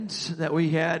that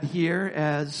we had here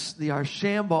as the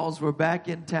Archamballs were back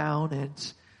in town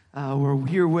and were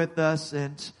here with us,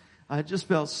 and I just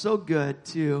felt so good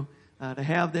to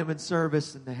have them in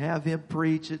service and to have him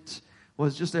preach. It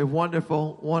was just a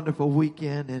wonderful, wonderful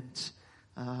weekend, and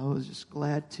I was just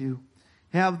glad to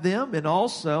have them, and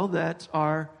also that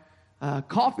our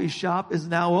coffee shop is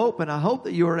now open. I hope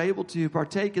that you were able to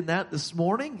partake in that this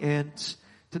morning, and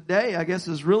today, I guess,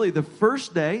 is really the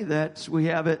first day that we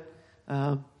have it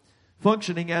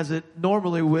functioning as it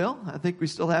normally will. I think we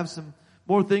still have some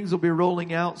more things will be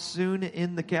rolling out soon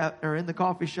in the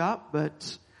coffee shop.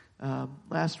 But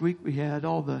last week we had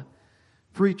all the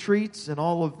free treats and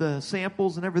all of the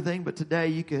samples and everything. But today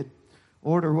you could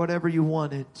order whatever you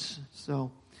wanted.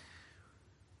 So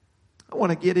I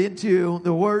want to get into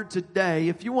the Word today.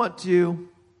 If you want to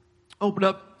open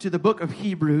up to the book of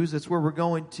Hebrews, that's where we're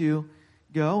going to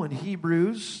go, in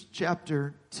Hebrews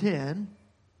chapter 10.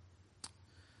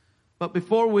 But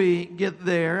before we get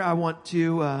there, I want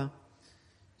to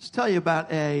just tell you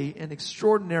about an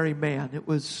extraordinary man. It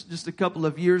was just a couple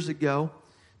of years ago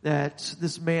that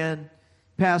this man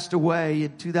passed away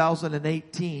in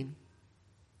 2018.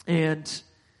 And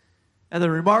at the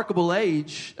remarkable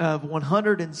age of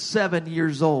 107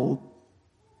 years old.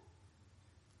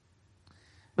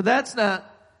 But that's not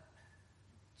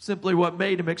simply what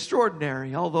made him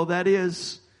extraordinary, although that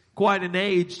is quite an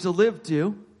age to live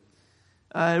to.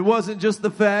 It wasn't just the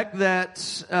fact that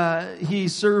he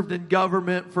served in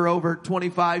government for over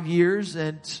 25 years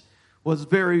and was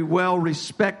very well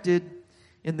respected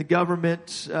in the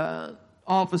government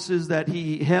offices that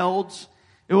he held.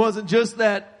 It wasn't just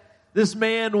that this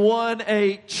man won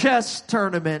a chess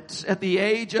tournament at the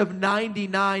age of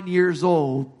 99 years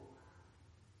old.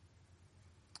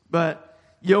 But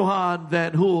Johan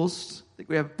van Hulst, I think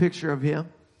we have a picture of him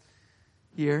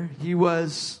here. He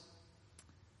was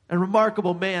a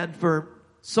remarkable man for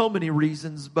so many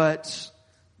reasons, but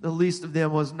the least of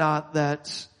them was not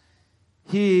that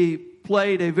he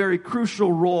played a very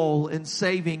crucial role in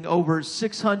saving over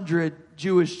 600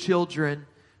 Jewish children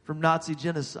from Nazi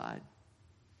genocide.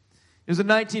 It was in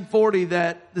 1940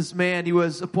 that this man, he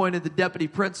was appointed the deputy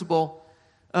principal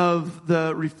of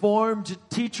the Reformed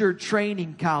Teacher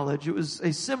Training College. It was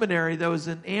a seminary that was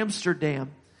in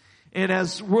Amsterdam. And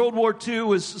as World War II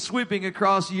was sweeping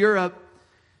across Europe,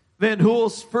 Van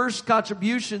Hulst's first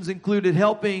contributions included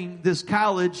helping this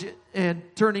college and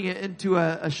turning it into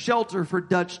a shelter for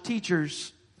Dutch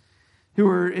teachers who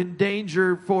were in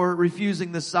danger for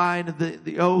refusing the sign of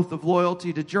the oath of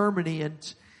loyalty to Germany.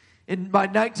 And by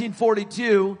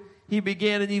 1942, he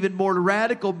began an even more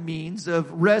radical means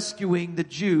of rescuing the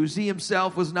Jews. He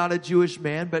himself was not a Jewish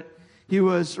man, but he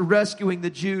was rescuing the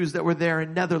Jews that were there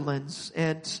in Netherlands.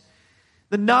 And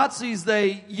the Nazis,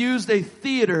 they used a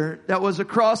theater that was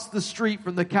across the street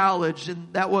from the college,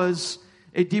 and that was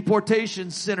a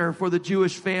deportation center for the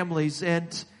Jewish families.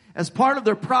 And as part of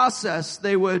their process,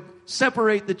 they would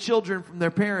separate the children from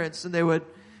their parents, and they would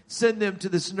send them to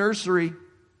this nursery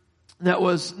that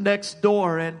was next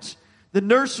door. And the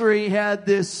nursery had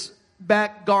this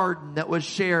back garden that was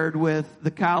shared with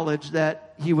the college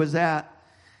that he was at.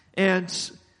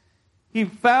 And he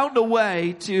found a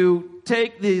way to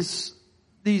take these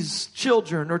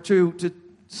children, or to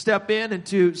step in and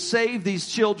to save these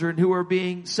children who were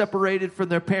being separated from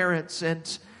their parents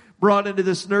and brought into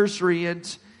this nursery. And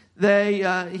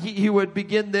he would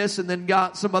begin this, and then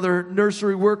got some other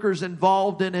nursery workers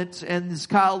involved in it and his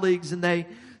colleagues, and they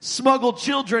smuggled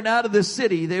children out of the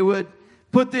city. They would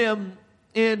put them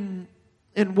in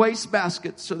waste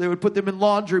baskets, so they would put them in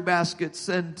laundry baskets,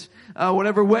 and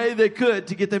whatever way they could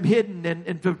to get them hidden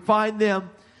and to find them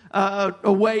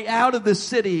a way out of the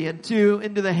city and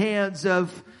into the hands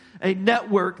of a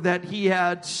network that he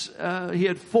had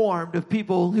formed of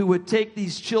people who would take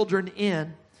these children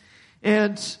in.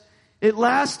 And it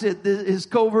lasted, his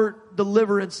covert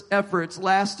deliverance efforts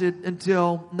lasted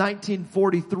until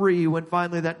 1943, when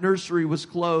finally that nursery was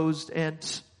closed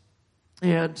and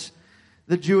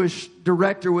the Jewish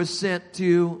director was sent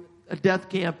to a death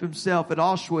camp himself at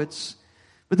Auschwitz.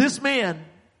 But this man,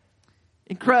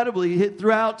 incredibly,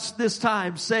 throughout this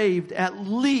time, saved at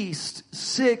least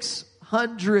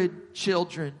 600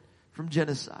 children from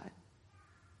genocide.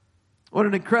 What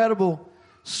an incredible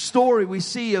story we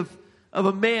see of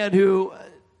a man who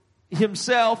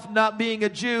himself, not being a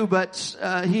Jew, but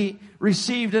he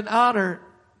received an honor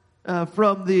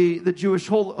from the Jewish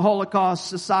Holocaust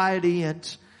Society,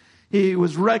 and he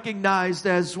was recognized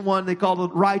as one they called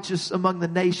it righteous among the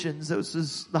nations. This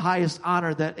is the highest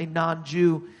honor that a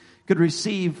non-Jew could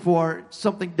receive for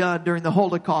something done during the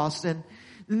Holocaust. And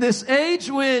in this age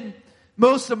when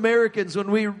most Americans,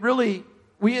 when we really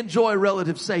we enjoy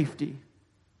relative safety.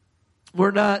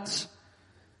 We're not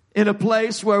in a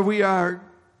place where we are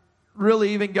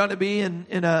really even going to be in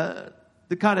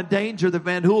the kind of danger that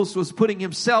Van Hulst was putting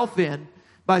himself in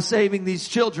by saving these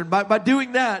children. By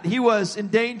doing that, he was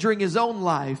endangering his own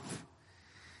life.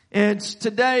 And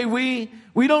today we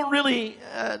don't really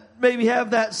maybe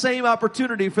have that same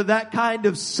opportunity for that kind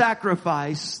of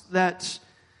sacrifice, that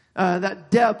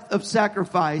depth of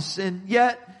sacrifice. And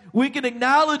yet we can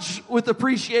acknowledge with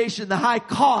appreciation the high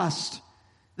cost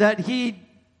that he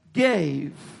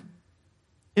gave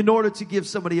in order to give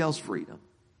somebody else freedom.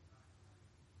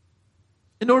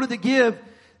 In order to give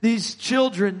these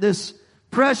children this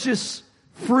precious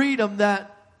freedom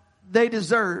that they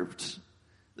deserved,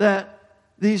 that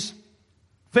these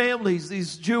families,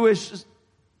 these Jewish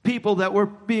people that were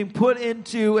being put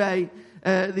into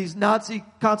these Nazi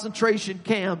concentration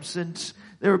camps and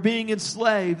they were being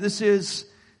enslaved. This is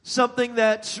something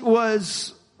that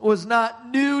was not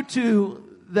new to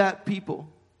that people.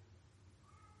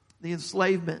 The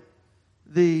enslavement,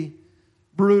 the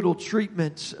brutal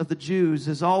treatment of the Jews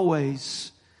has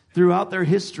always, throughout their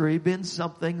history, been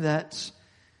something that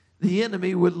the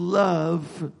enemy would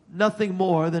love nothing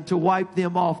more than to wipe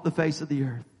them off the face of the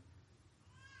earth.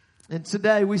 And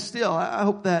today I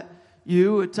hope that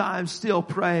you at times still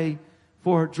pray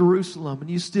for Jerusalem and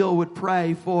you still would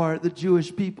pray for the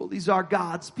Jewish people. These are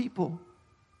God's people.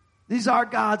 These are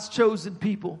God's chosen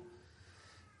people.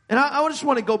 And I just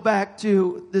want to go back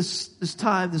to this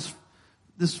time,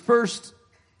 this first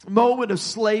moment of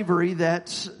slavery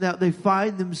that they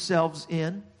find themselves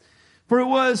in. For it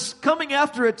was coming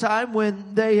after a time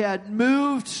when they had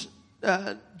moved,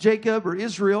 Jacob or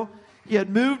Israel, he had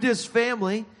moved his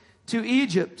family to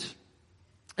Egypt.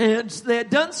 And they had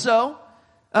done so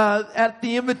at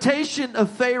the invitation of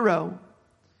Pharaoh.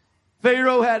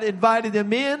 Pharaoh had invited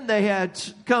them in. They had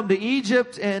come to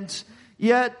Egypt, and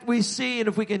yet we see, and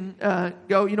if we can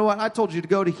go, you know what, I told you to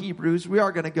go to Hebrews. We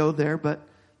are going to go there, but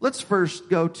let's first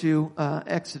go to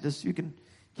Exodus. You can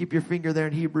keep your finger there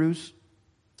in Hebrews.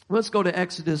 Let's go to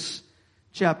Exodus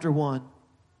chapter 1.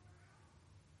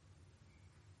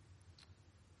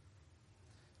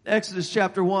 Exodus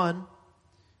chapter 1,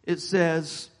 it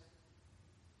says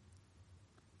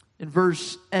in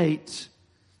verse 8,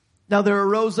 "Now there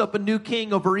arose up a new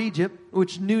king over Egypt,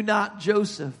 which knew not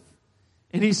Joseph.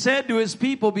 And he said to his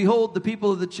people, Behold, the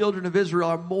people of the children of Israel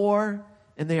are more,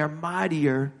 and they are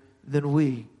mightier than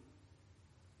we.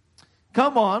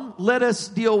 Come on, let us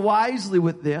deal wisely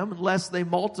with them, lest they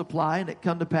multiply, and it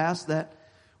come to pass that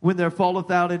when there falleth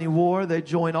out any war, they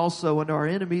join also unto our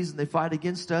enemies, and they fight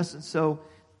against us, and so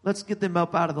let's get them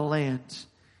up out of the land.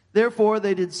 Therefore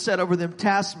they did set over them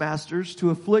taskmasters to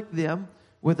afflict them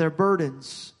with their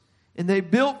burdens. And they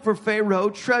built for Pharaoh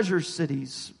treasure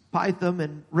cities, Pithom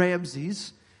and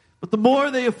Ramses. But the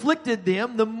more they afflicted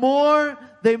them, the more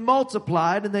they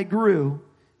multiplied and they grew.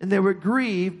 And they were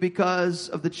grieved because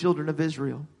of the children of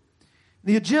Israel.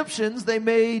 The Egyptians, they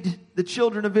made the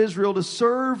children of Israel to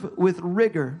serve with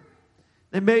rigor.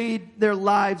 They made their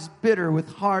lives bitter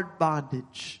with hard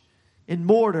bondage, in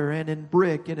mortar and in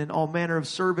brick and in all manner of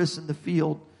service in the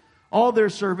field. All their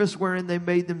service wherein they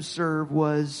made them serve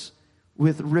was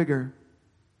with rigor."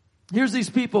 Here's these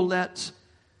people that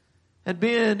had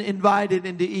been invited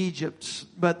into Egypt,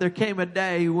 but there came a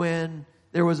day when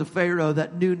there was a Pharaoh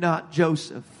that knew not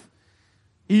Joseph.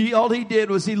 All he did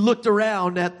was he looked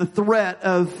around at the threat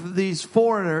of these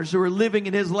foreigners who were living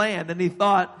in his land, and he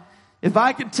thought, if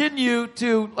I continue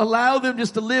to allow them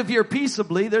just to live here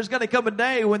peaceably, there's going to come a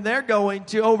day when they're going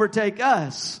to overtake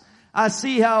us. I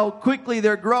see how quickly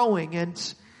they're growing,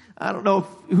 and I don't know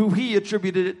who he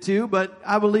attributed it to, but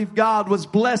I believe God was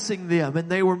blessing them,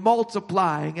 and they were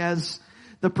multiplying as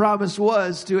the promise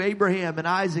was to Abraham and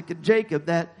Isaac and Jacob,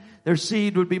 that their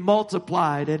seed would be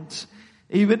multiplied. And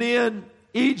even in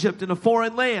Egypt, in a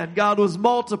foreign land, God was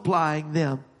multiplying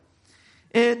them.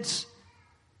 And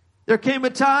there came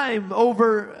a time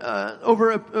over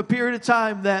a period of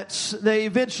time that they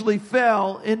eventually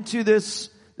fell into this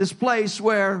place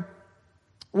where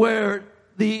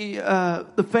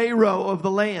the Pharaoh of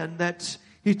the land, that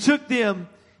he took them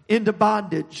into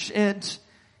bondage. And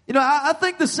I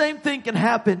think the same thing can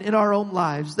happen in our own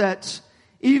lives, that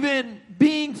even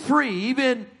being free,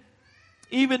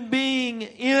 even being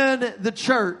in the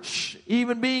church,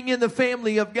 even being in the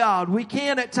family of God, we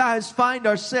can at times find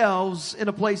ourselves in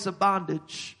a place of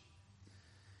bondage.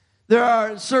 There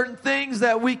are certain things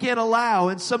that we can allow,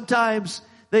 and sometimes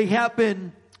they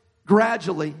happen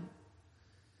gradually.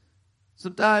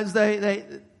 Sometimes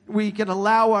we can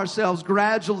allow ourselves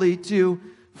gradually to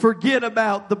forget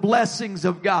about the blessings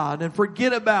of God and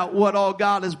forget about what all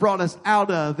God has brought us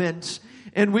out of.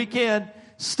 And we can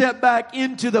step back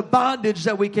into the bondage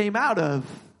that we came out of.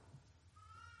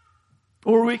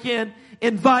 Or we can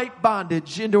invite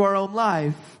bondage into our own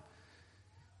life.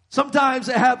 Sometimes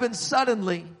it happens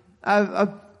suddenly.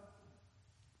 I've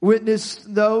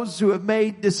witnessed those who have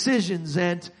made decisions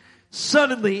and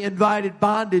suddenly invited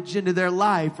bondage into their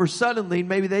life. Or suddenly,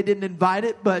 maybe they didn't invite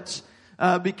it, but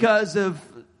because of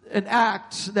an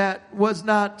act that was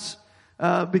not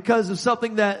because of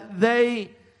something that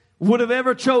they would have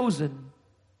ever chosen,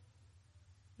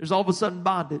 there's all of a sudden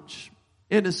bondage,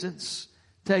 innocence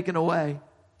taken away.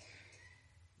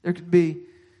 There could be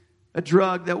a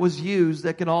drug that was used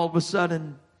that can all of a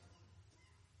sudden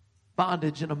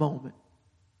bondage in a moment.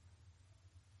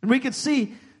 And we can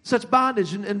see such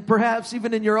bondage, and perhaps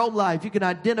even in your own life, you can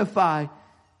identify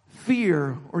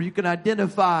fear, or you can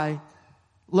identify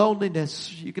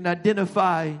loneliness, you can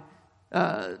identify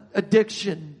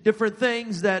addiction, different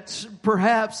things that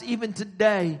perhaps even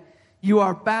today you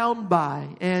are bound by.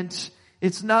 And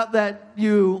it's not that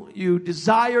you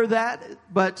desire that,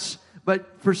 but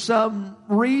for some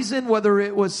reason, whether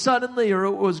it was suddenly or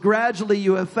it was gradually,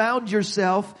 you have found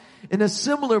yourself in a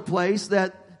similar place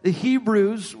that the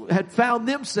Hebrews had found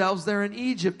themselves there in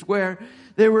Egypt, where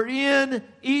they were in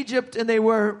Egypt and they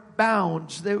were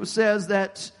bound. It says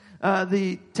that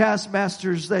the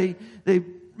taskmasters, they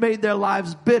made their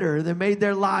lives bitter. They made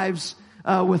their lives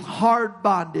with hard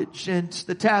bondage, and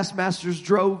the taskmasters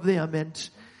drove them.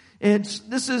 And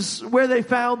this is where they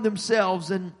found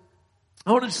themselves. And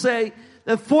I want to say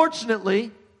that fortunately,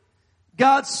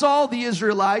 God saw the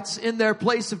Israelites in their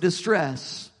place of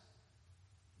distress.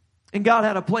 And God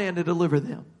had a plan to deliver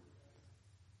them.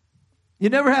 You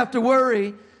never have to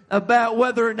worry about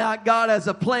whether or not God has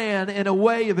a plan and a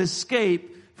way of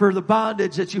escape for the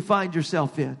bondage that you find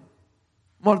yourself in.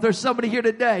 Well, if there's somebody here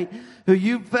today who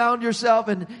you found yourself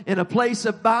in a place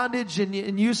of bondage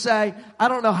and you say, I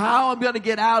don't know how I'm going to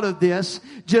get out of this,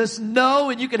 just know,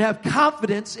 and you can have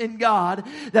confidence in God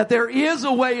that there is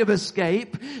a way of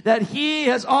escape, that He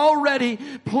has already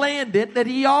planned it, that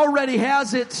He already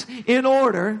has it in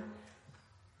order.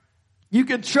 You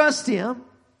can trust Him.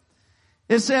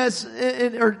 It says,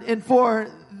 and for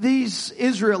these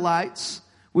Israelites,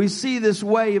 we see this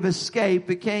way of escape.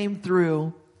 It came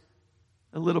through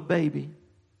a little baby.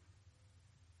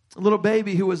 A little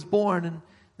baby who was born in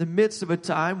the midst of a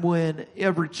time when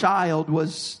every child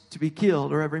was to be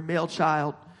killed, or every male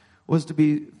child was to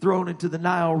be thrown into the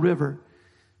Nile River.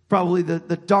 Probably the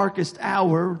darkest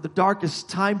hour, the darkest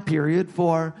time period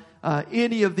for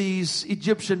any of these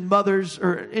Egyptian mothers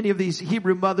or any of these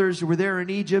Hebrew mothers who were there in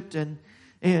Egypt.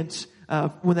 And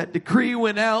when that decree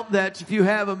went out that if you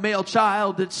have a male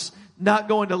child, it's not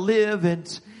going to live,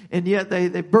 and yet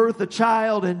they birth a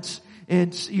child,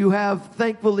 and you have,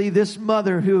 thankfully, this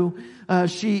mother who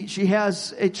she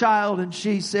has a child, and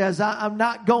she says, I'm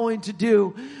not going to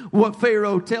do what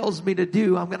Pharaoh tells me to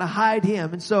do. I'm going to hide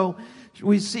him. And so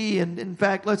we see, and in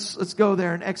fact, let's go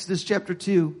there in Exodus chapter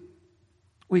 2.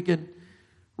 We can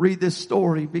read this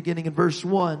story beginning in verse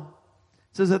 1. It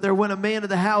says that there went a man to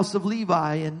the house of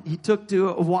Levi, and he took to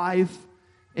a wife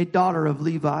a daughter of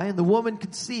Levi, and the woman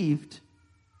conceived,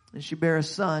 and she bare a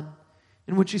son.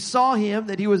 And when she saw him,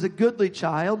 that he was a goodly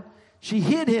child, she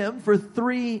hid him for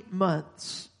 3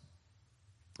 months.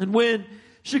 And when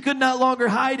she could not longer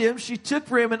hide him, she took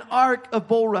for him an ark of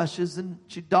bulrushes, and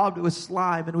she daubed it with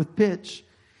slime and with pitch.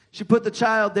 She put the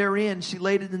child therein, she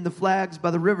laid it in the flags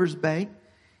by the river's bank.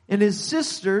 And his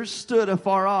sisters stood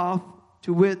afar off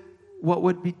to wit what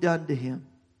would be done to him.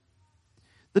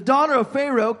 The daughter of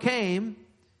Pharaoh came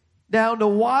down to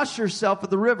wash herself at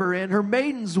the river, and her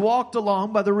maidens walked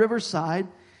along by the riverside.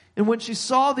 And when she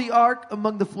saw the ark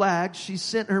among the flags, she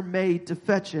sent her maid to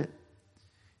fetch it.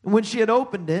 And when she had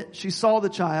opened it, she saw the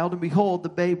child, and behold, the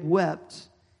babe wept.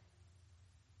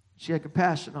 She had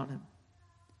compassion on him.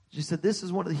 She said, this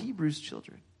is one of the Hebrews'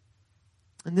 children.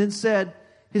 And then said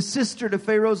his sister to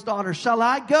Pharaoh's daughter, shall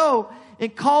I go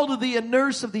and call to thee a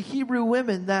nurse of the Hebrew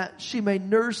women, that she may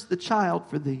nurse the child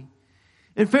for thee?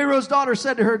 And Pharaoh's daughter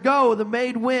said to her, go. The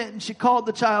maid went, and she called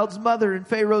the child's mother. And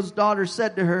Pharaoh's daughter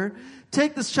said to her,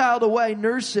 take this child away,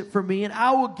 nurse it for me, and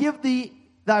I will give thee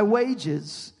thy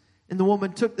wages. And the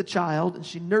woman took the child, and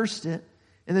she nursed it.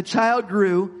 And the child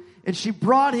grew, and she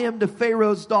brought him to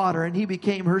Pharaoh's daughter, and he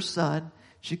became her son.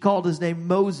 She called his name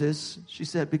Moses, she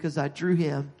said, because I drew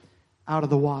him out of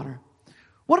the water.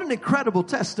 What an incredible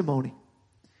testimony.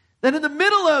 That in the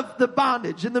middle of the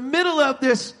bondage, in the middle of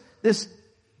this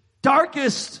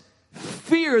darkest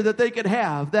fear that they could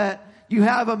have, that you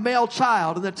have a male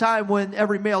child, in the time when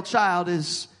every male child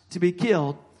is to be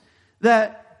killed,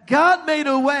 that God made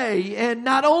a way, and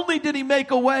not only did he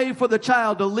make a way for the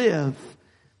child to live,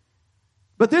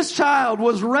 but this child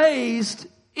was raised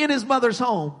in his mother's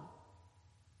home.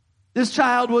 This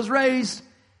child was raised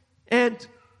and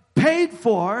paid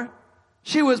for.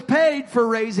 She was paid for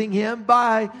raising him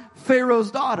by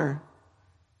Pharaoh's daughter.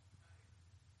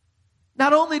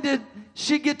 Not only did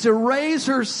she get to raise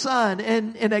her son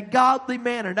in a godly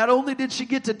manner, not only did she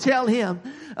get to tell him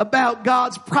about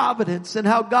God's providence and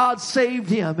how God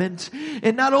saved him,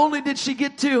 and not only did she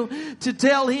get to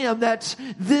tell him that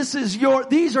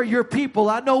these are your people.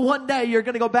 I know one day you're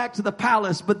going to go back to the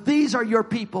palace, but these are your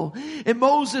people. And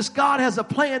Moses, God has a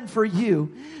plan for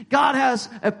you. God has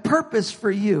a purpose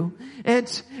for you. And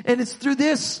it's through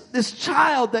this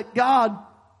child that God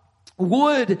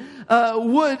would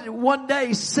one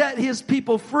day set his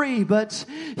people free, but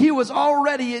he was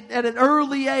already at an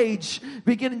early age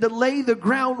beginning to lay the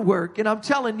groundwork. And I'm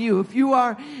telling you, if you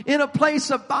are in a place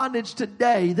of bondage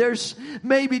today, there's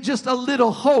maybe just a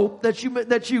little hope that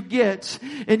you get,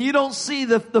 and you don't see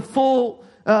the full.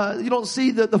 You don't see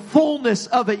the fullness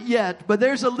of it yet, but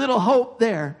there's a little hope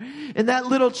there. And that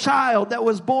little child that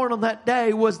was born on that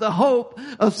day was the hope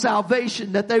of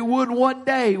salvation, that they would one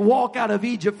day walk out of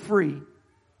Egypt free.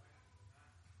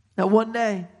 That one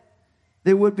day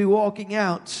they would be walking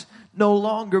out, no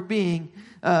longer being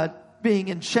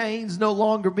in chains, no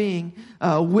longer being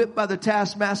whipped by the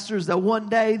taskmasters, that one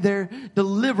day their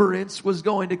deliverance was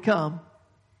going to come.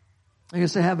 I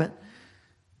guess I haven't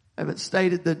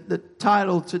stated the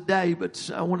title today, but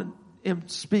I am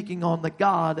speaking on the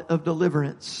God of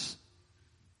deliverance.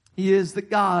 He is the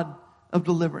God of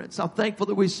deliverance. I'm thankful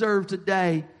that we serve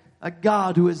today a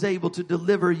God who is able to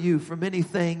deliver you from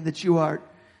anything that you are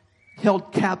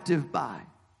held captive by.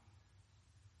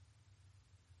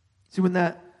 See, when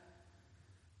that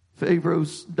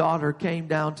Pharaoh's daughter came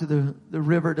down to the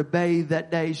river to bathe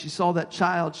that day, she saw that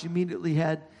child. She immediately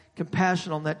had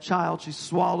compassion on that child. She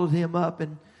swallowed him up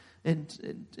and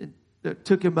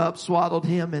took him up, swaddled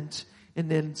him, and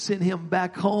then sent him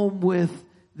back home with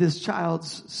this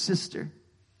child's sister.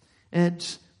 And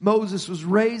Moses was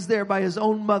raised there by his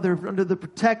own mother under the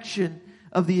protection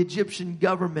of the Egyptian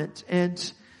government.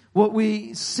 And what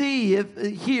we see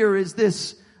here is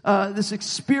this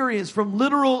experience from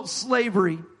literal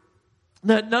slavery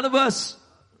that none of us,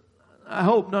 I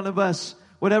hope none of us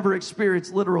would ever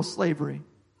experience literal slavery.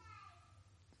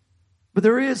 But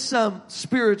there is some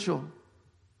spiritual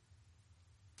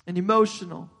and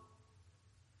emotional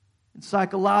and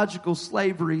psychological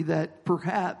slavery that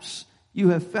perhaps you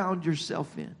have found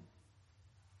yourself in.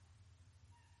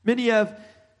 Many have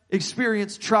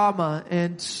experienced trauma,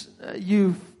 and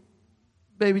you've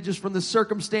maybe just from the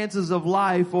circumstances of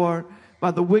life or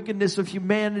by the wickedness of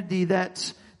humanity,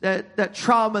 that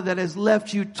trauma that has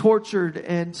left you tortured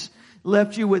and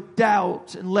left you with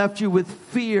doubt and left you with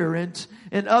fear, and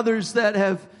others that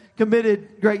have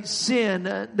committed great sin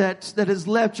that has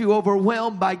left you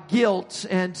overwhelmed by guilt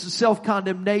and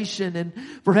self-condemnation. And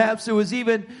perhaps it was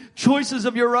even choices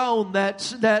of your own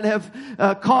that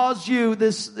have caused you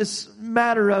this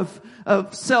matter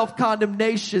of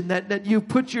self-condemnation that you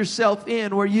put yourself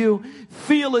in, where you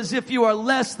feel as if you are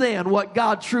less than what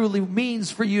God truly means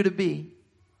for you to be.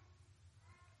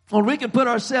 Or we can put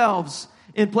ourselves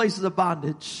in places of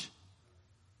bondage.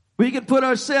 We can put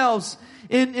ourselves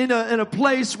in a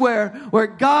place where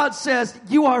God says,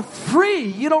 you are free.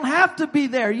 You don't have to be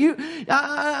there.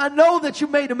 I know that you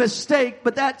made a mistake,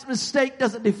 but that mistake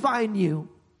doesn't define you.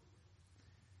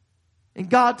 And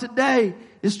God today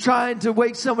is trying to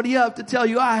wake somebody up to tell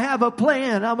you, I have a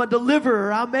plan. I'm a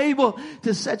deliverer. I'm able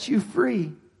to set you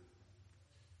free.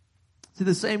 See,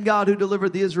 the same God who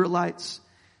delivered the Israelites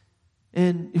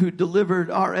and who delivered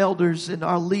our elders and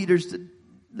our leaders,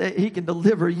 that He can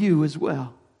deliver you as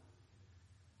well.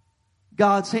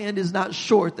 God's hand is not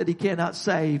short that He cannot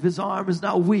save. His arm is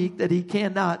not weak that He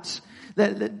cannot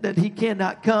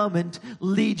come and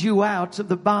lead you out of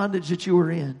the bondage that you were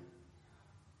in.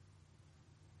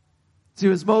 See,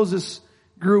 as Moses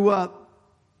grew up,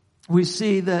 we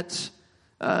see that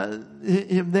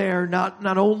him there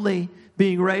not only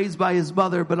being raised by his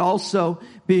mother, but also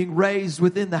being raised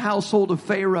within the household of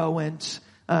Pharaoh, and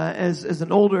as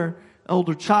an older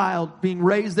child, being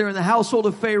raised there in the household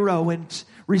of Pharaoh and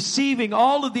receiving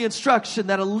all of the instruction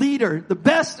that a leader, the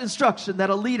best instruction that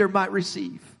a leader might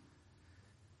receive.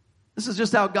 This is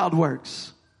just how God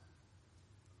works.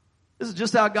 This is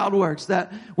just how God works.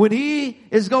 That when He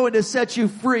is going to set you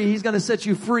free, He's going to set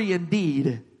you free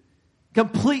indeed.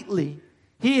 Completely.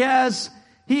 He has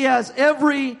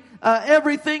every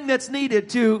everything that's needed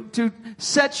to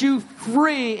set you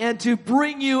free and to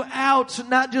bring you out,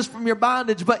 not just from your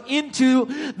bondage, but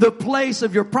into the place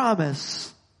of your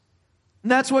promise.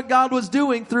 And that's what God was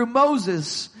doing through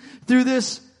Moses, through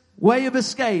this way of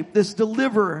escape, this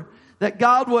deliverer, that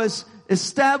God was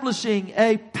establishing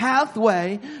a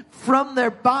pathway from their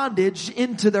bondage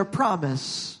into their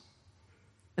promise.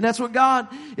 And that's what God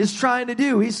is trying to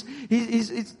do. He's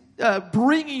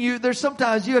bringing you. There's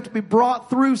sometimes you have to be brought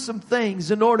through some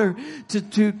things in order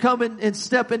to come in and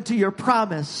step into your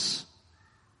promise.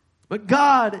 But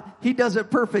God, He does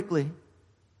it perfectly.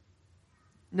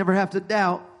 Never have to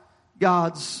doubt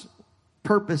God's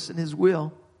purpose and His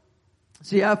will.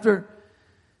 See, after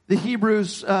the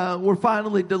Hebrews were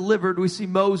finally delivered, we see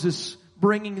Moses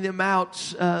bringing them out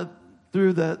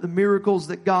through the miracles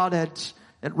that God had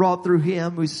wrought through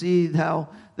him. We see how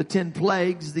the 10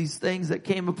 plagues, these things that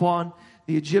came upon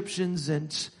the Egyptians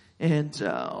and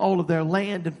all of their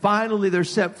land, and finally they're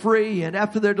set free. And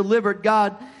after they're delivered,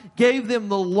 God gave them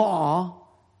the law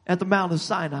at the Mount of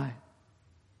Sinai.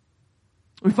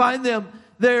 We find them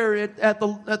there at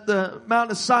the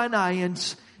Mount of Sinai,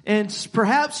 and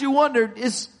perhaps you wondered,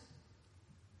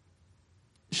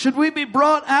 should we be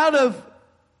brought out of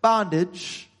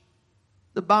bondage,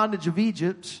 the bondage of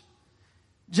Egypt,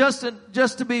 just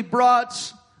to be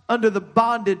brought under the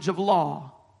bondage of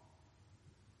law?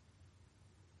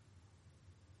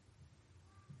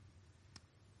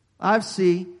 I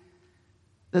see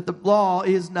that the law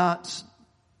is not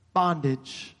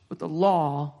bondage, but the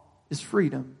law is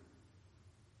freedom.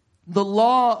 The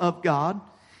law of God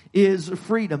is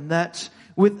freedom. That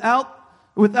without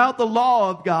the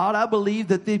law of God, I believe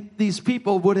that these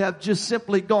people would have just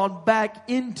simply gone back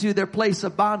into their place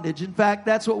of bondage. In fact,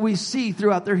 that's what we see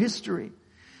throughout their history.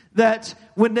 That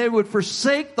when they would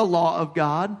forsake the law of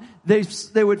God,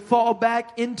 they would fall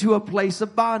back into a place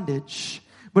of bondage.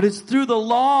 But it's through the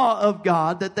law of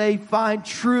God that they find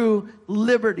true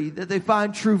liberty, that they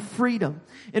find true freedom.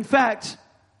 In fact,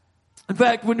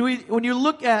 when you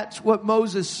look at what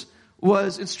Moses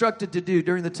was instructed to do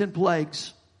during the 10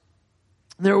 plagues,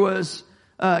 there was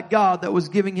God that was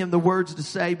giving him the words to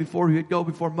say before he would go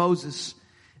before Moses.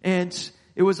 And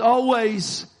it was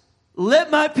always, let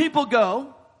my people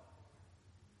go.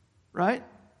 Right?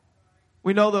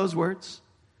 We know those words.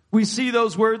 We see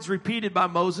those words repeated by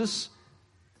Moses.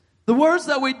 The words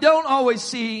that we don't always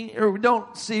see, or we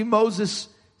don't see Moses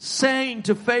saying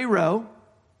to Pharaoh,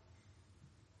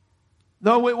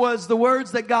 though it was the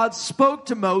words that God spoke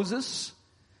to Moses,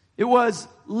 it was,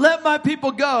 let my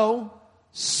people go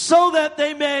so that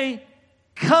they may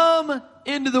come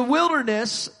into the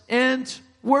wilderness and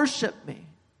worship me.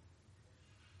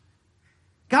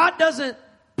 God doesn't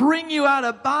bring you out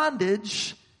of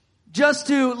bondage just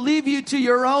to leave you to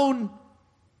your own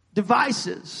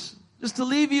devices, just to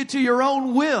leave you to your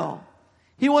own will.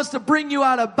 He wants to bring you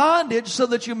out of bondage so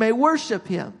that you may worship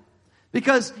Him.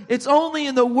 Because it's only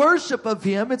in the worship of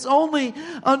Him, it's only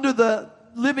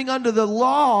living under the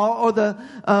law or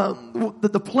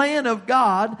the plan of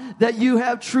God that you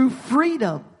have true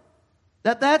freedom.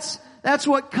 That's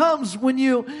what comes when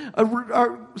you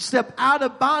step out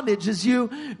of bondage, as you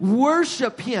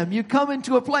worship Him. You come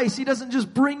into a place. He doesn't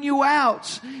just bring you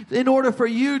out in order for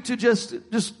you to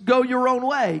just go your own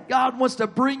way. God wants to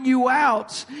bring you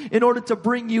out in order to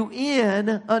bring you in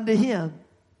unto Him.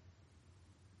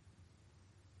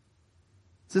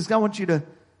 It says, God wants you to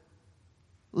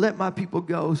let my people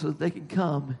go so that they can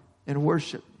come and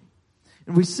worship me.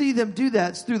 And we see them do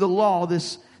that through the law,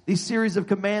 these series of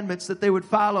commandments that they would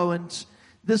follow. And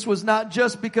this was not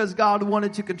just because God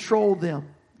wanted to control them.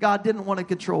 God didn't want to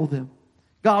control them.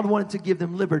 God wanted to give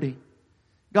them liberty.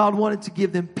 God wanted to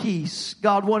give them peace.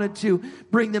 God wanted to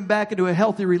bring them back into a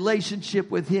healthy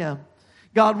relationship with Him.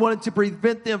 God wanted to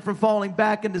prevent them from falling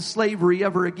back into slavery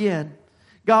ever again.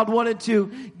 God wanted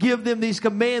to give them these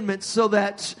commandments so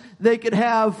that they could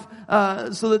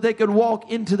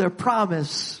walk into their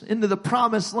promise, into the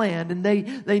promised land. And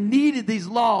they needed these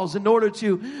laws in order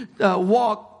to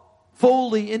walk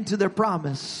fully into their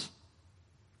promise.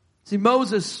 See,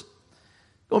 Moses,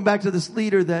 going back to this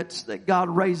leader that God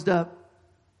raised up,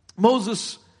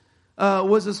 Moses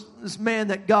was this man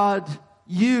that God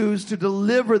used to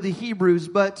deliver the Hebrews,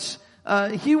 but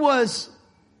he was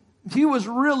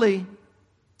really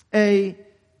a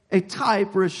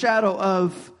type or a shadow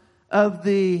of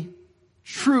the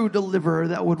true deliverer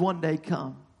that would one day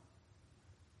come.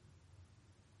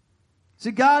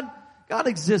 See, God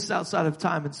exists outside of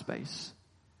time and space.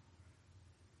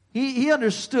 He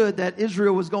understood that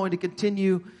Israel was going to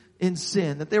continue in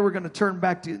sin, that they were going to turn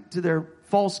back to their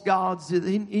false gods.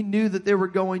 He knew that they were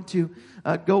going to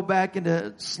go back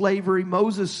into slavery.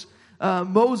 Moses,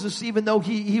 even though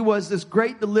he was this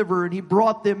great deliverer and he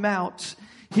brought them out,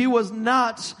 he was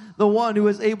not the one who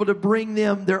was able to bring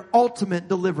them their ultimate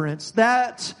deliverance.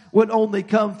 That would only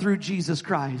come through Jesus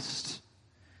Christ.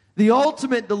 The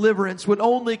ultimate deliverance would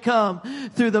only come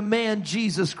through the man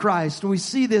Jesus Christ. And we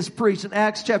see this preached in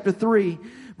Acts chapter 3,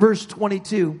 verse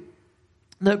 22.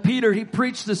 That Peter, he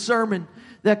preached a sermon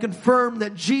that confirmed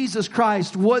that Jesus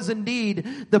Christ was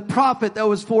indeed the prophet that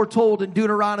was foretold in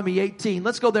Deuteronomy 18.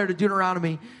 Let's go there to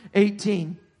Deuteronomy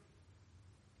 18.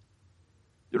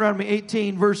 Deuteronomy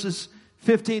 18 verses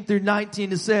 15 through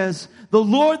 19, it says, "The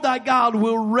Lord thy God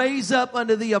will raise up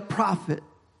unto thee a prophet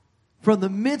from the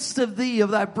midst of thee of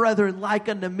thy brethren like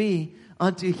unto me.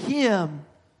 Unto him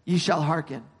ye shall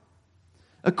hearken.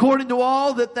 According to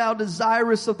all that thou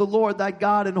desirest of the Lord thy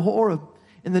God in Horeb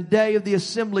in the day of the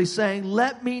assembly, saying,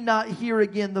 Let me not hear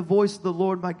again the voice of the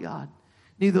Lord my God,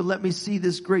 neither let me see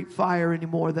this great fire any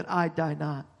more, that I die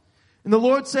not. And the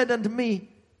Lord said unto me,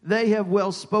 They have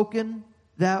well spoken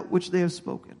that which they have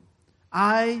spoken.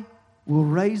 I will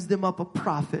raise them up a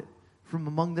prophet from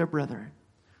among their brethren,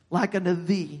 like unto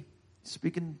thee."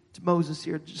 Speaking to Moses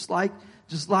here, just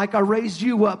like I raised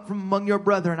you up from among your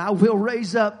brethren, I will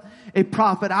raise up a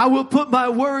prophet. I will put my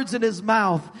words in his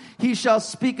mouth. He shall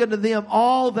speak unto them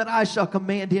all that I shall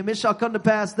command him. It shall come to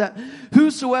pass that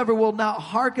whosoever will not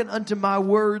hearken unto my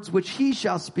words, which he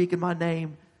shall speak in my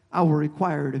name, I will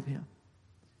require it of him.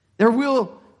 There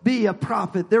will be a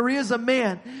prophet. There is a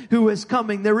man who is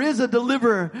coming. There is a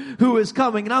deliverer who is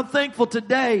coming. And I'm thankful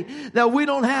today that we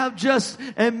don't have just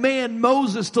a man,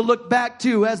 Moses, to look back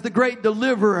to as the great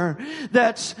deliverer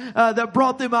that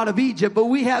brought them out of Egypt. But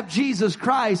we have Jesus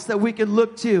Christ that we can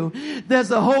look to. There's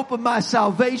the hope of my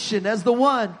salvation as the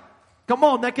one, come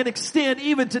on, that can extend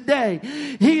even today.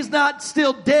 He's not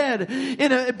still dead,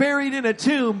 buried in a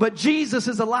tomb, but Jesus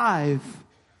is alive.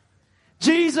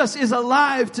 Jesus is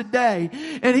alive today,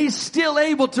 and he's still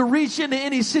able to reach into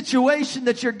any situation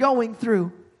that you're going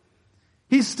through.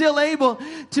 He's still able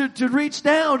to reach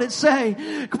down and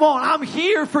say, come on, I'm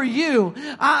here for you.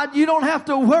 You don't have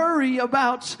to worry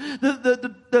about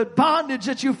the bondage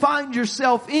that you find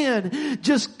yourself in.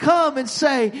 Just come and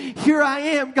say, here I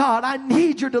am, God. I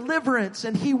need your deliverance,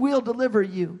 and he will deliver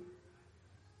you.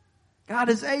 God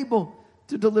is able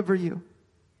to deliver you.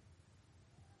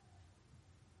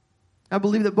 I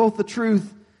believe that both the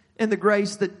truth and the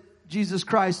grace that Jesus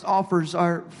Christ offers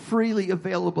are freely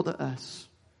available to us.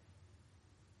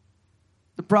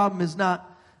 The problem is not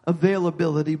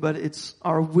availability, but it's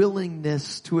our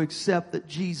willingness to accept that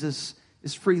Jesus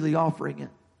is freely offering it.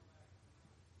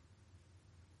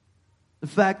 The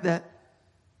fact that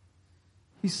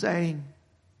he's saying,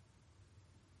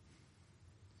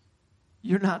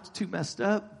 you're not too messed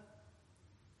up.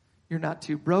 You're not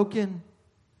too broken.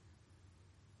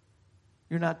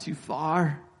 You're not too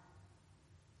far.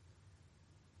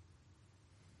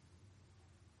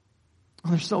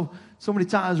 There's so many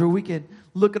times where we can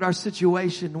look at our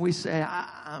situation and we say,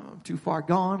 I'm too far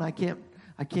gone. I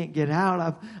can't get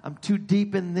out. I'm too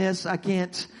deep in this. I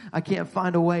can't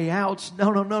find a way out.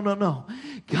 No.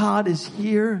 God is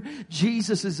here.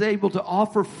 Jesus is able to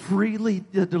offer freely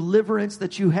the deliverance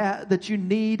that you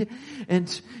need.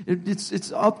 And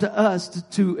it's up to us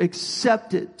to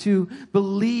accept it, to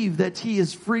believe that he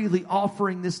is freely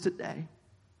offering this today.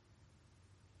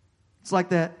 It's like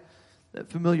that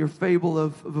familiar fable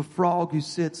of a frog who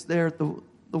sits there at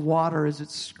the water as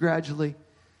it's gradually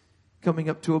coming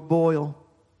up to a boil.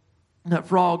 And that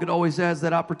frog, it always has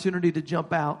that opportunity to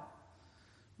jump out.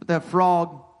 But that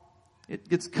frog, it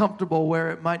gets comfortable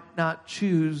where it might not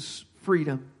choose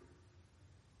freedom.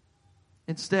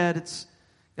 Instead, it's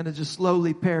going to just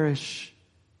slowly perish.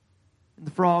 And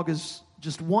the frog is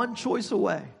just one choice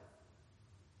away.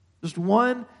 Just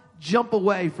one jump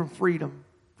away from freedom,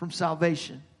 from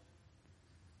salvation.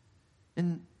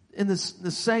 And in the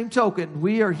same token,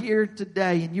 we are here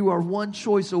today and you are one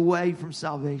choice away from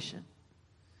salvation.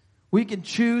 We can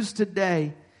choose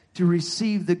today to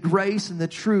receive the grace and the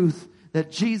truth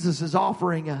that Jesus is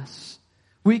offering us.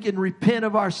 We can repent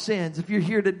of our sins. If you're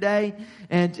here today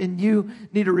and you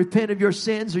need to repent of your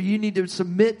sins, or you need to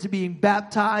submit to being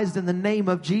baptized in the name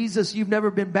of Jesus, you've never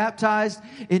been baptized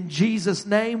in Jesus'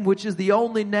 name, which is the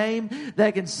only name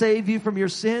that can save you from your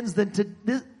sins, then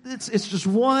it's just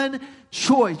one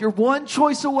choice. You're one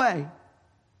choice away.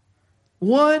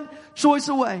 One choice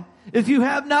away. If you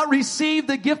have not received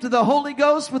the gift of the Holy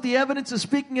Ghost with the evidence of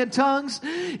speaking in tongues,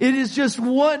 it is just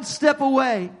one step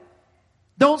away.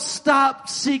 Don't stop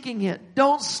seeking it.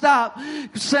 Don't stop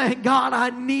saying, God,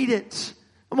 I need it.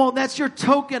 Come on, that's your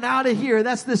token out of here.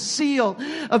 That's the seal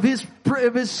of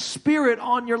His Spirit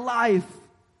on your life.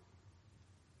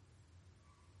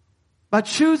 By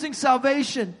choosing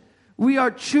salvation, we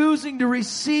are choosing to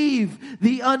receive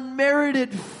the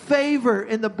unmerited favor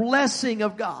and the blessing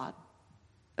of God.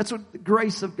 That's what the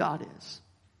grace of God is.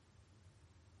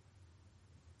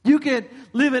 You can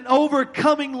live an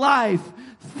overcoming life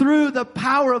through the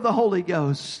power of the Holy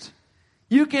Ghost.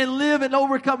 You can live an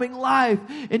overcoming life,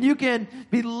 and you can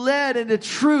be led into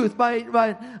truth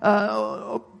by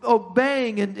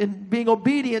obeying and being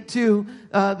obedient to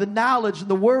the knowledge and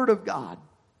the Word of God.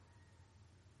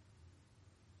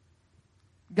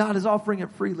 God is offering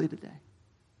it freely today.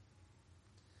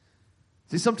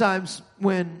 See, sometimes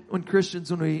when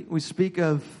Christians, when we speak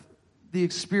of the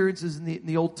experiences in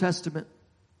the Old Testament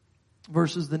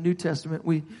versus the New Testament,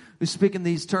 we speak in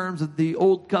these terms of the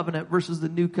Old Covenant versus the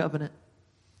New Covenant.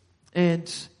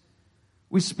 And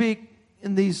we speak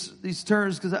in these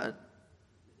terms because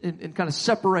in kind of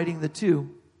separating the two,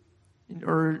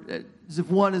 or as if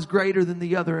one is greater than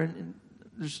the other. And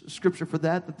there's scripture for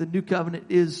that the New Covenant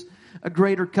is a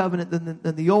greater covenant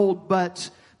than the old. But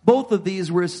both of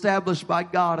these were established by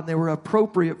God, and they were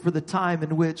appropriate for the time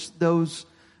in which those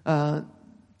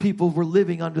people were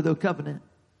living under the covenant.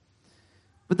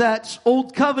 But that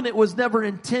Old Covenant was never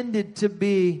intended to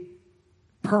be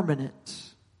permanent.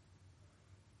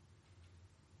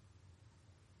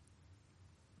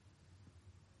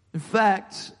 In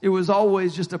fact, it was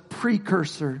always just a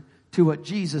precursor to what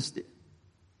Jesus did.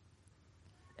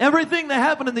 Everything that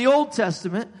happened in the Old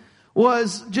Testament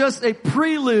was just a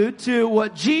prelude to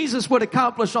what Jesus would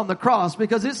accomplish on the cross,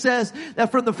 because it says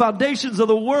that from the foundations of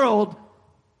the world,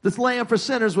 this lamb for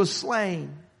sinners was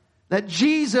slain. That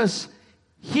Jesus,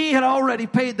 He had already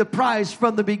paid the price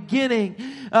from the beginning.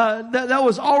 That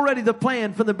was already the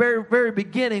plan from the very, very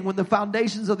beginning when the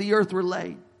foundations of the earth were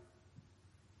laid.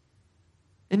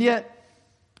 And yet,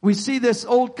 we see this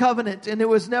Old Covenant, and it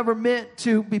was never meant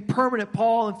to be permanent.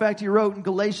 Paul, in fact, he wrote in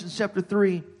Galatians chapter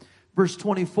 3, verse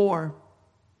 24.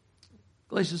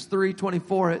 Galatians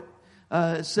 3:24,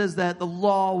 it says that the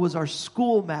law was our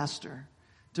schoolmaster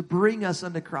to bring us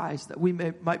unto Christ, that we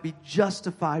might be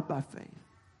justified by faith.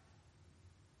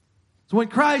 So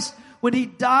when He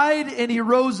died and He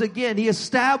rose again, He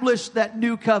established that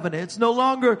new covenant. It's no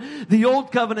longer the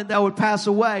old covenant that would pass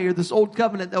away, or this old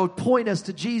covenant that would point us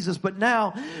to Jesus. But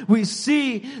now we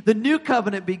see the new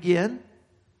covenant begin.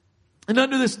 And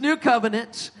under this new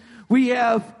covenant, we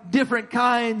have different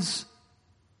kinds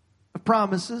of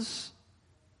promises.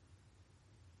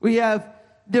 We have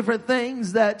different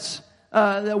things that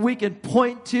we can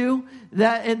point to,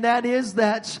 and that is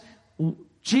that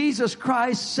Jesus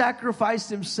Christ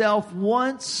sacrificed Himself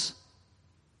once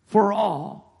for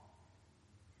all.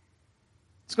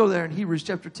 Let's go there in Hebrews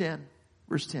chapter 10,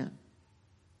 verse 10.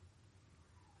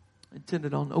 I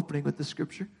intended on opening with the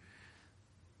scripture.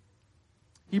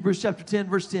 Hebrews chapter 10,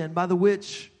 verse 10. By the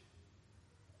which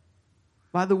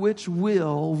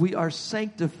will we are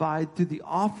sanctified through the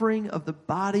offering of the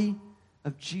body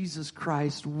of Jesus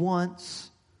Christ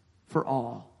once for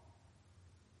all.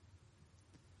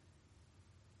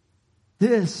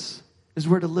 This is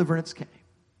where deliverance came.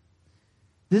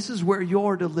 This is where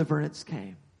your deliverance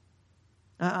came.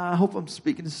 I hope I'm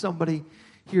speaking to somebody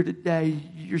here today.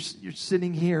 You're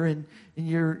sitting here and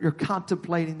you're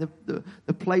contemplating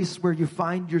the place where you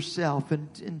find yourself.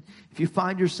 And if you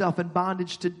find yourself in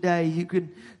bondage today, you could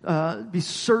be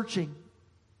searching.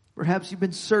 Perhaps you've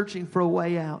been searching for a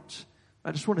way out.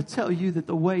 I just want to tell you that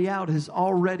the way out has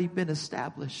already been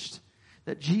established.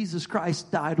 That Jesus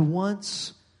Christ died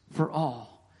once for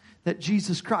all. That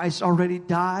Jesus Christ already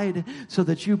died so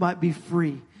that you might be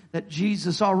free. That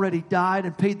Jesus already died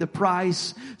and paid the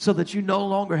price so that you no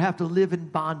longer have to live in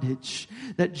bondage.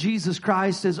 That Jesus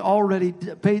Christ has already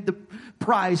paid the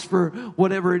price for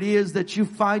whatever it is that you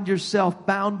find yourself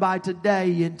bound by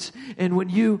today. And when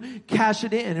you cash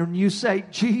it in and you say,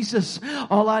 Jesus,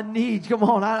 all I need, come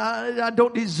on, I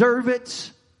don't deserve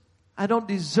it. I don't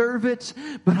deserve it,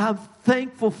 but I'm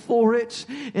thankful for it.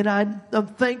 And I'm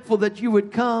thankful that you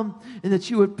would come and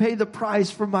that you would pay the price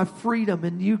for my freedom.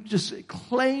 And you just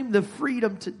claim the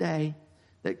freedom today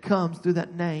that comes through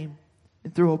that name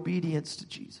and through obedience to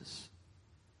Jesus.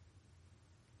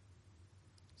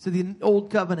 So the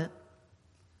old covenant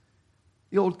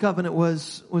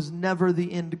was never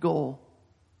the end goal.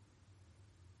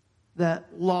 That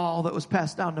law that was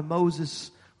passed down to Moses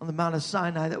on the Mount of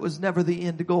Sinai, that was never the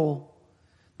end goal.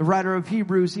 The writer of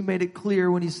Hebrews, he made it clear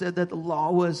when he said that the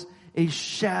law was a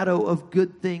shadow of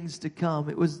good things to come.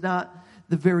 It was not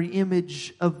the very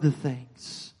image of the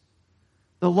things.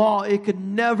 The law, it could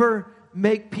never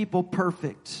make people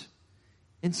perfect.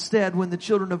 Instead, when the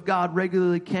children of God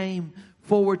regularly came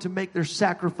forward to make their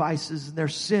sacrifices, and their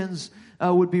sins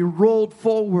would be rolled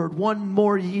forward one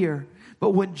more year.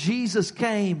 But when Jesus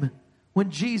came,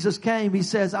 He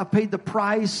says, I paid the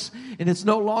price, and it's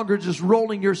no longer just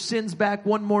rolling your sins back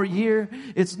one more year.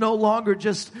 It's no longer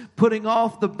just putting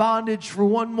off the bondage for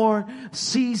one more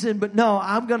season. But no,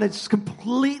 I'm going to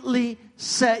completely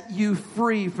set you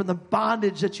free from the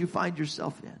bondage that you find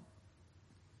yourself in.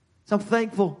 So I'm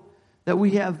thankful that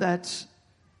we have that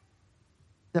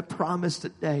promise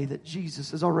today that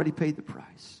Jesus has already paid the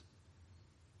price.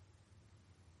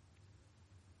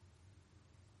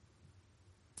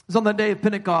 It was on the day of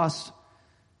Pentecost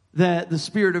that the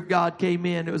Spirit of God came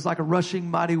in. It was like a rushing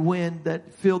mighty wind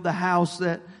that filled the house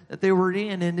that they were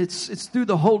in. And it's through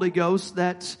the Holy Ghost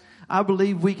that I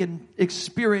believe we can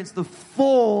experience the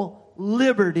full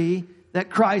liberty that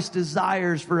Christ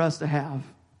desires for us to have.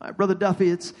 All right, Brother Duffy,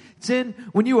 it's in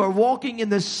when you are walking in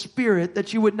the Spirit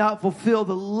that you would not fulfill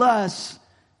the lusts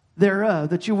thereof,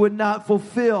 that you would not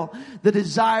fulfill the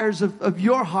desires of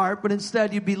your heart, but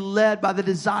instead you'd be led by the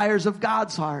desires of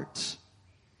God's heart.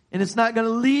 And it's not going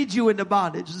to lead you into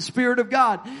bondage. The Spirit of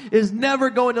God is never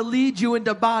going to lead you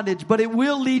into bondage, but it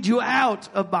will lead you out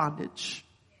of bondage.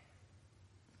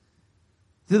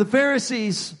 To the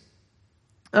Pharisees,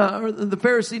 the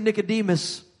Pharisee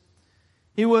Nicodemus,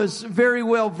 he was very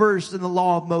well versed in the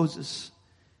law of Moses.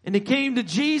 And he came to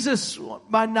Jesus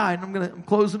by night. I'm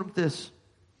closing with this.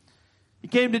 He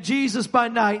came to Jesus by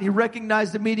night. He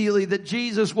recognized immediately that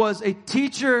Jesus was a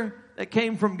teacher that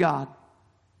came from God.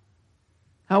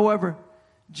 However,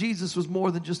 Jesus was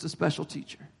more than just a special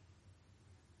teacher.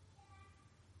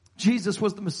 Jesus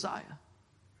was the Messiah.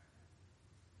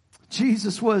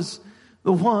 Jesus was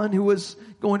the one who was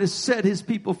going to set his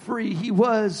people free. He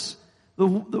was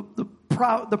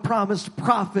the promised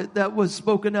prophet that was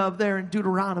spoken of there in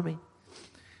Deuteronomy.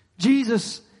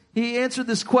 Jesus, he answered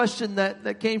this question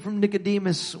that came from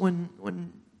Nicodemus when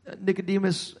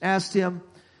Nicodemus asked him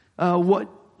what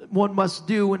one must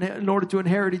do in order to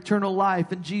inherit eternal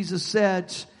life. And Jesus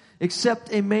said,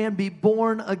 except a man be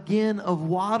born again of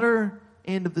water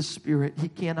and of the Spirit, he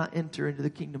cannot enter into the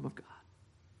kingdom of God.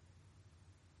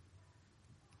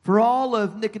 For all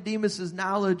of Nicodemus's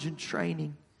knowledge and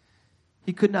training,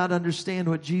 he could not understand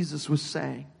what Jesus was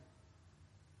saying.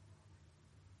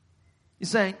 He's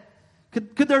saying,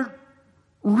 could there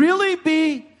really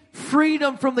be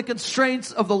freedom from the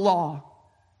constraints of the law?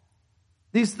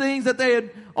 These things that they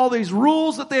had, all these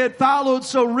rules that they had followed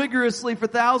so rigorously for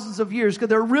thousands of years, could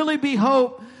there really be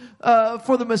hope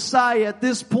for the Messiah at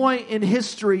this point in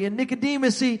history? And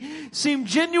Nicodemus, he seemed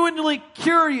genuinely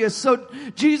curious. So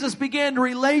Jesus began to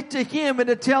relate to him and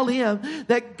to tell him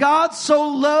that God so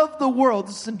loved the world.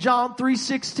 This is in John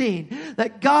 3:16.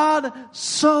 That God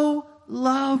so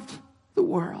loved the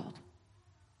world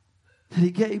that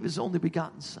he gave his only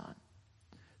begotten Son,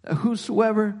 that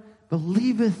whosoever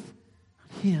believeth on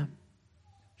him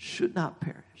should not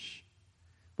perish,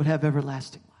 but have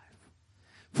everlasting life.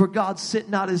 For God sent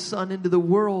not his Son into the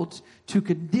world to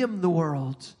condemn the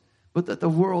world, but that the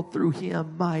world through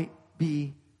him might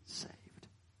be saved.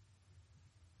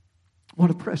 What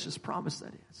a precious promise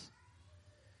that is.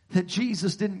 That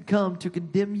Jesus didn't come to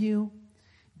condemn you.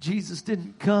 Jesus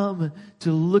didn't come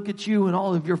to look at you and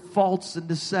all of your faults and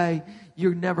to say,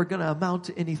 you're never going to amount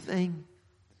to anything.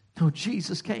 No,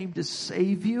 Jesus came to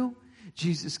save you.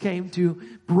 Jesus came to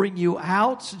bring you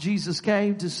out. Jesus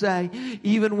came to say,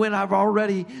 even when I've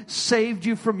already saved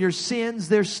you from your sins,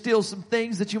 there's still some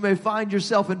things that you may find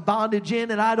yourself in bondage in,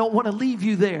 and I don't want to leave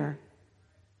you there.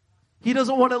 He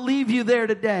doesn't want to leave you there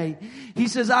today. He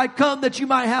says, I come that you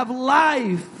might have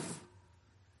life,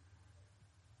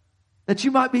 that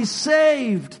you might be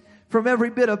saved from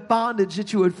every bit of bondage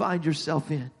that you would find yourself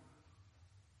in.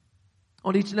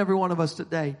 On each and every one of us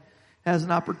today has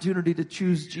an opportunity to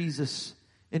choose Jesus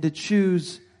and to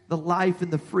choose the life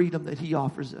and the freedom that he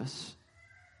offers us.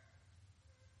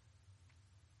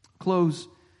 Close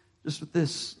just with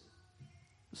this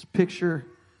picture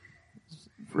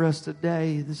for us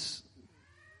today. If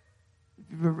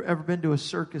you've ever been to a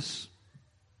circus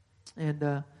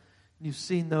and you've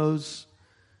seen those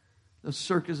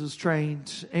circuses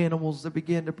trained animals that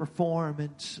begin to perform,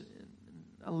 and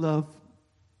I love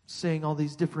seeing all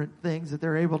these different things that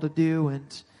they're able to do,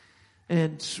 and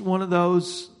one of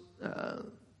those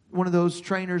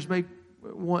trainers may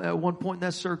at one point in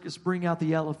that circus bring out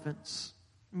the elephants.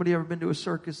 Anybody ever been to a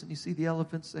circus and you see the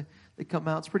elephants? They come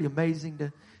out. It's pretty amazing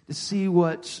to see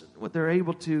what they're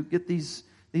able to get these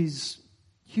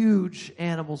huge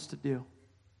animals to do.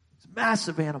 It's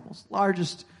massive animals,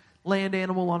 largest land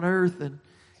animal on earth,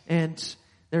 And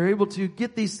they're able to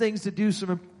get these things to do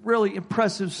some really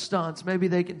impressive stunts. Maybe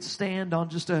they can stand on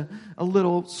just a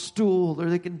little stool, or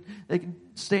they can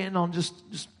stand on just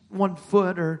 1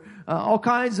 foot, or all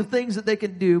kinds of things that they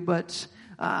can do. But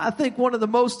I think one of the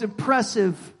most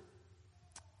impressive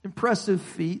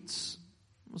feats,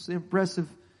 most impressive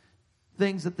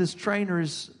things that this trainer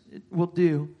will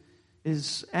do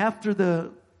is after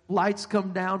the lights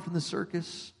come down from the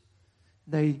circus,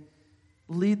 they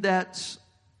lead that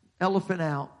elephant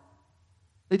out.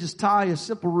 They just tie a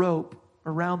simple rope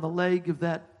around the leg of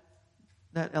that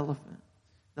elephant.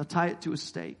 They'll tie it to a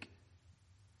stake.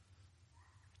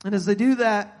 And as they do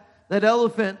that, that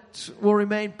elephant will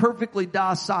remain perfectly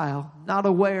docile, not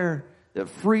aware that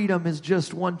freedom is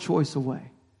just one choice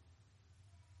away.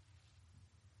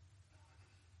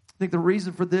 I think the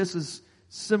reason for this is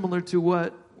similar to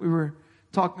what we were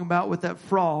talking about with that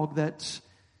frog, that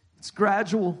it's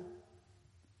gradual.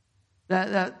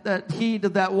 That heat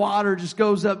of that water just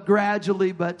goes up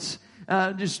gradually, but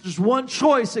just one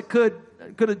choice, it could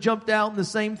have jumped out. And the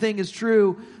same thing is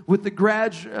true with the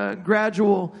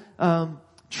gradual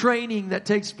training that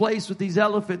takes place with these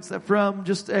elephants. That from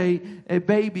just a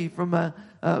baby, from a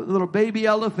little baby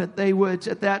elephant, they would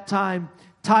at that time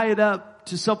tie it up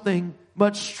to something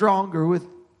much stronger with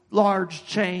large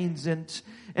chains, and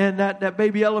that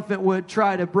baby elephant would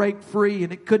try to break free,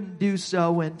 and it couldn't do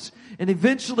so. And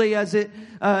eventually, as it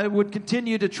would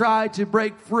continue to try to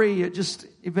break free, it just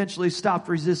eventually stopped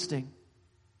resisting.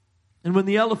 And when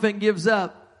the elephant gives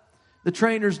up, the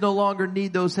trainers no longer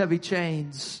need those heavy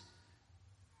chains.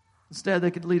 Instead,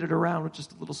 they could lead it around with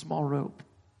just a little small rope.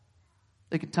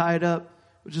 They could tie it up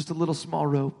with just a little small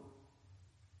rope.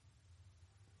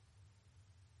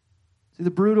 See,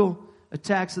 the brutal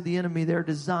attacks of the enemy, they're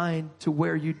designed to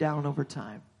wear you down over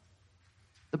time.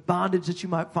 The bondage that you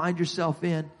might find yourself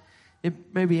in, it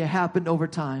maybe happened over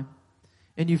time.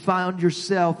 And you found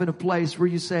yourself in a place where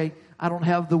you say, I don't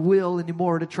have the will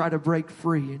anymore to try to break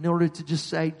free. In order to just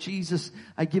say, Jesus,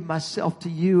 I give myself to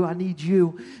you. I need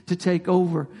you to take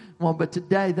over. Well, but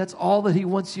today, that's all that he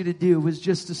wants you to do, is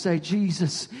just to say,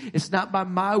 Jesus, it's not by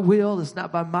my will, it's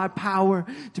not by my power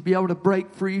to be able to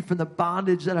break free from the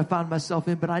bondage that I find myself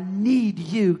in, but I need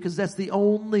you, because that's the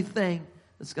only thing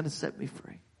that's going to set me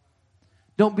free.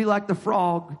 Don't be like the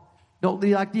frog. Don't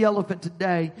be like the elephant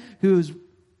today, who is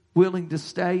willing to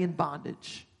stay in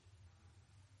bondage.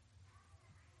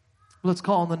 Let's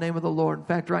call on the name of the Lord. In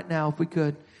fact, right now, if we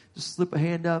could, just slip a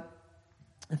hand up,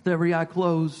 with every eye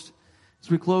closed, as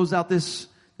we close out this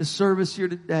service here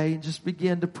today, and just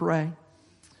begin to pray.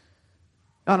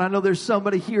 God, I know there's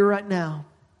somebody here right now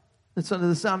that's under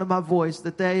the sound of my voice,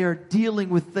 that they are dealing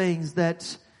with things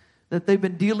that they've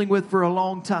been dealing with for a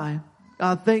long time.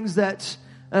 Things that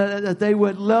they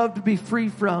would love to be free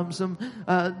from.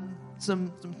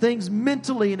 Some things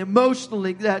mentally and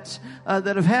emotionally that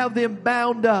have them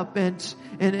bound up and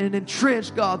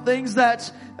entrenched, God. Things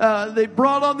that they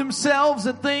brought on themselves,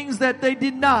 and things that they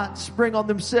did not bring on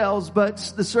themselves,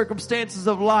 but the circumstances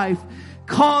of life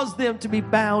caused them to be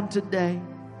bound today.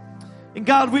 And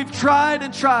God, we've tried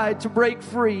and tried to break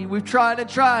free. We've tried and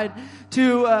tried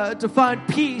to find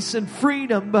peace and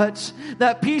freedom, but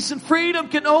that peace and freedom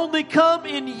can only come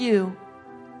in you.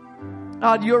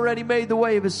 God, you already made the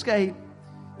way of escape.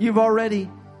 You've already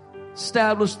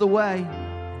established the way.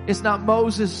 It's not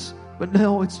Moses, but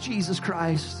no, it's Jesus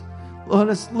Christ. Let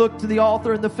us look to the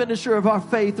author and the finisher of our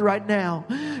faith right now.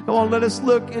 Come on, let us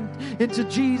look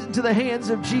into the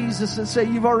hands of Jesus and say,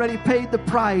 you've already paid the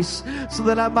price so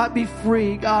that I might be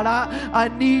free. God, I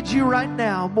need you right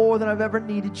now more than I've ever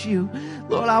needed you.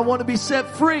 Lord, I want to be set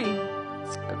free.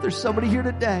 If there's somebody here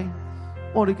today,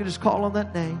 who could just call on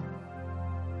that name.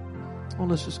 Well,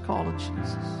 let's just call on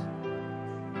Jesus.